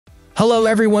Hello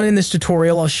everyone, in this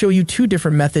tutorial I'll show you two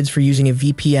different methods for using a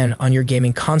VPN on your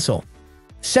gaming console.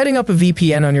 Setting up a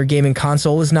VPN on your gaming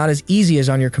console is not as easy as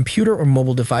on your computer or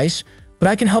mobile device, but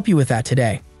I can help you with that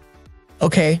today.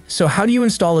 Okay, so how do you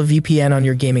install a VPN on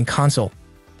your gaming console?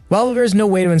 Well, there's no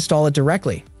way to install it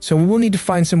directly, so we will need to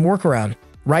find some workaround,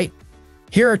 right?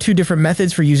 Here are two different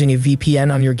methods for using a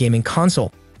VPN on your gaming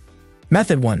console.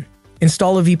 Method 1.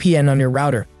 Install a VPN on your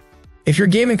router. If your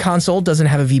gaming console doesn't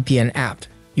have a VPN app,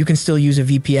 you can still use a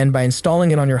VPN by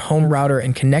installing it on your home router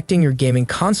and connecting your gaming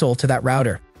console to that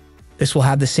router. This will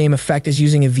have the same effect as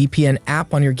using a VPN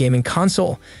app on your gaming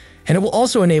console, and it will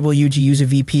also enable you to use a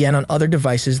VPN on other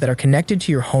devices that are connected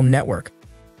to your home network.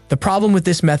 The problem with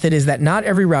this method is that not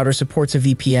every router supports a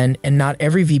VPN and not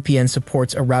every VPN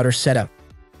supports a router setup.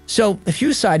 So, if you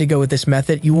decide to go with this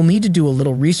method, you will need to do a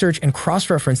little research and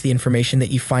cross-reference the information that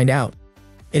you find out.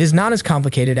 It is not as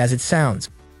complicated as it sounds.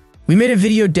 We made a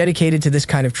video dedicated to this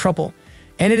kind of trouble,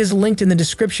 and it is linked in the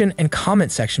description and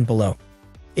comment section below.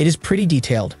 It is pretty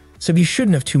detailed, so you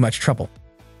shouldn't have too much trouble.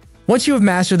 Once you have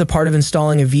mastered the part of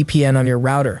installing a VPN on your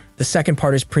router, the second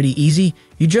part is pretty easy.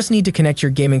 You just need to connect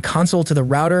your gaming console to the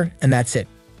router, and that's it.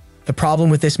 The problem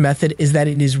with this method is that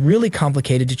it is really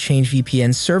complicated to change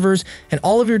VPN servers, and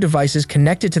all of your devices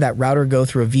connected to that router go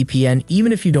through a VPN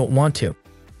even if you don't want to.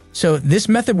 So this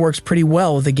method works pretty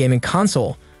well with a gaming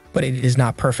console, but it is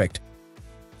not perfect.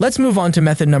 Let's move on to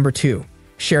method number 2,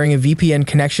 sharing a VPN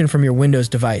connection from your Windows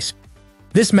device.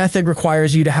 This method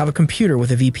requires you to have a computer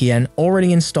with a VPN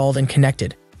already installed and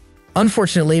connected.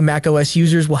 Unfortunately, macOS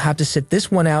users will have to sit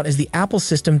this one out as the Apple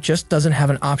system just doesn't have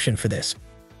an option for this.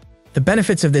 The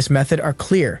benefits of this method are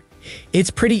clear. It's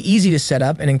pretty easy to set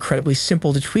up and incredibly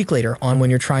simple to tweak later on when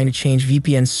you're trying to change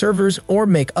VPN servers or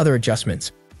make other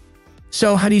adjustments.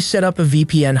 So how do you set up a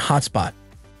VPN hotspot?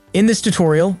 In this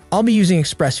tutorial, I'll be using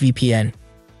ExpressVPN.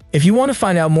 If you want to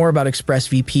find out more about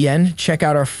ExpressVPN, check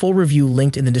out our full review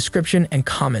linked in the description and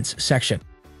comments section.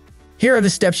 Here are the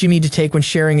steps you need to take when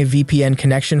sharing a VPN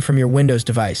connection from your Windows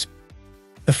device.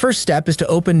 The first step is to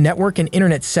open Network and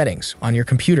Internet Settings on your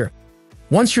computer.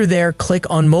 Once you're there, click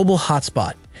on Mobile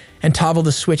Hotspot and toggle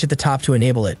the switch at the top to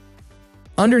enable it.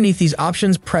 Underneath these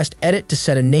options, press Edit to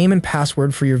set a name and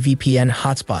password for your VPN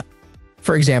hotspot.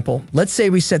 For example, let's say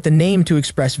we set the name to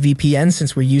ExpressVPN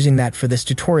since we're using that for this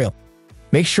tutorial.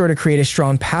 Make sure to create a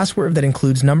strong password that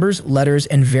includes numbers, letters,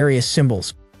 and various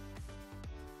symbols.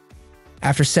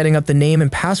 After setting up the name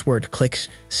and password, click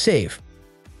Save.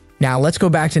 Now let's go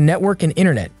back to Network and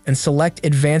Internet and select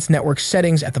Advanced Network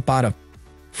Settings at the bottom.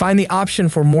 Find the option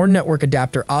for More Network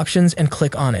Adapter Options and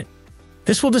click on it.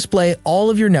 This will display all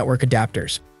of your network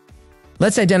adapters.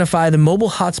 Let's identify the mobile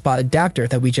hotspot adapter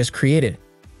that we just created.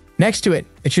 Next to it,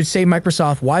 it should say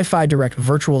Microsoft Wi-Fi Direct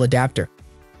Virtual Adapter.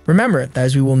 Remember that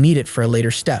as we will need it for a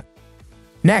later step.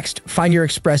 Next, find your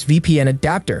ExpressVPN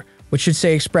adapter, which should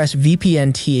say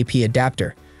ExpressVPN TAP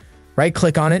adapter.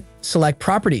 Right-click on it, select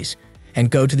Properties, and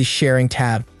go to the Sharing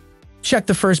tab. Check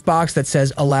the first box that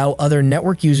says Allow other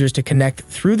network users to connect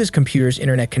through this computer's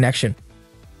internet connection.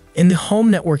 In the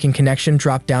Home Networking Connection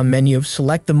drop-down menu,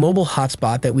 select the mobile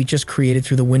hotspot that we just created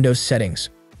through the Windows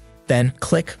settings. Then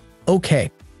click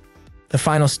OK. The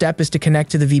final step is to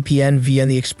connect to the VPN via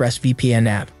the ExpressVPN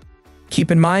app. Keep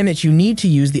in mind that you need to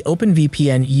use the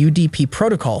OpenVPN UDP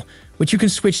protocol, which you can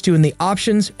switch to in the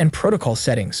Options and Protocol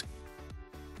settings.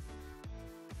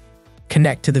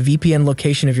 Connect to the VPN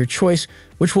location of your choice,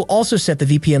 which will also set the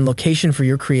VPN location for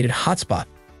your created hotspot.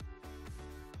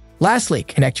 Lastly,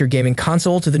 connect your gaming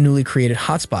console to the newly created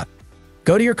hotspot.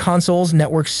 Go to your console's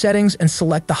network settings and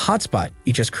select the hotspot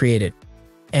you just created.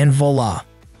 And voila!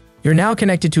 You're now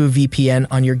connected to a VPN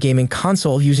on your gaming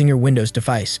console using your Windows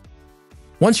device.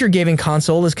 Once your gaming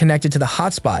console is connected to the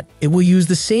hotspot, it will use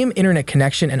the same internet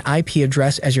connection and IP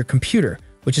address as your computer,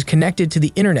 which is connected to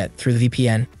the internet through the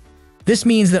VPN. This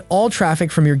means that all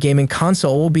traffic from your gaming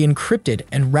console will be encrypted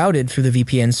and routed through the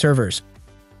VPN servers.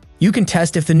 You can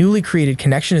test if the newly created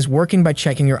connection is working by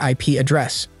checking your IP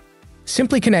address.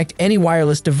 Simply connect any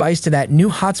wireless device to that new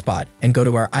hotspot and go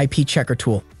to our IP checker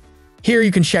tool. Here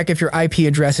you can check if your IP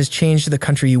address has changed to the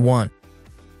country you want.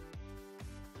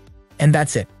 And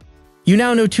that's it. You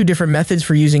now know two different methods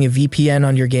for using a VPN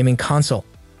on your gaming console.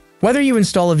 Whether you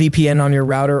install a VPN on your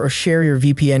router or share your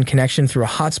VPN connection through a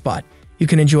hotspot, you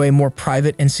can enjoy a more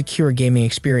private and secure gaming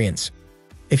experience.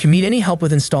 If you need any help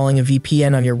with installing a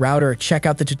VPN on your router, check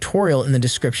out the tutorial in the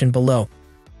description below.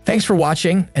 Thanks for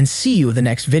watching, and see you in the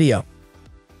next video.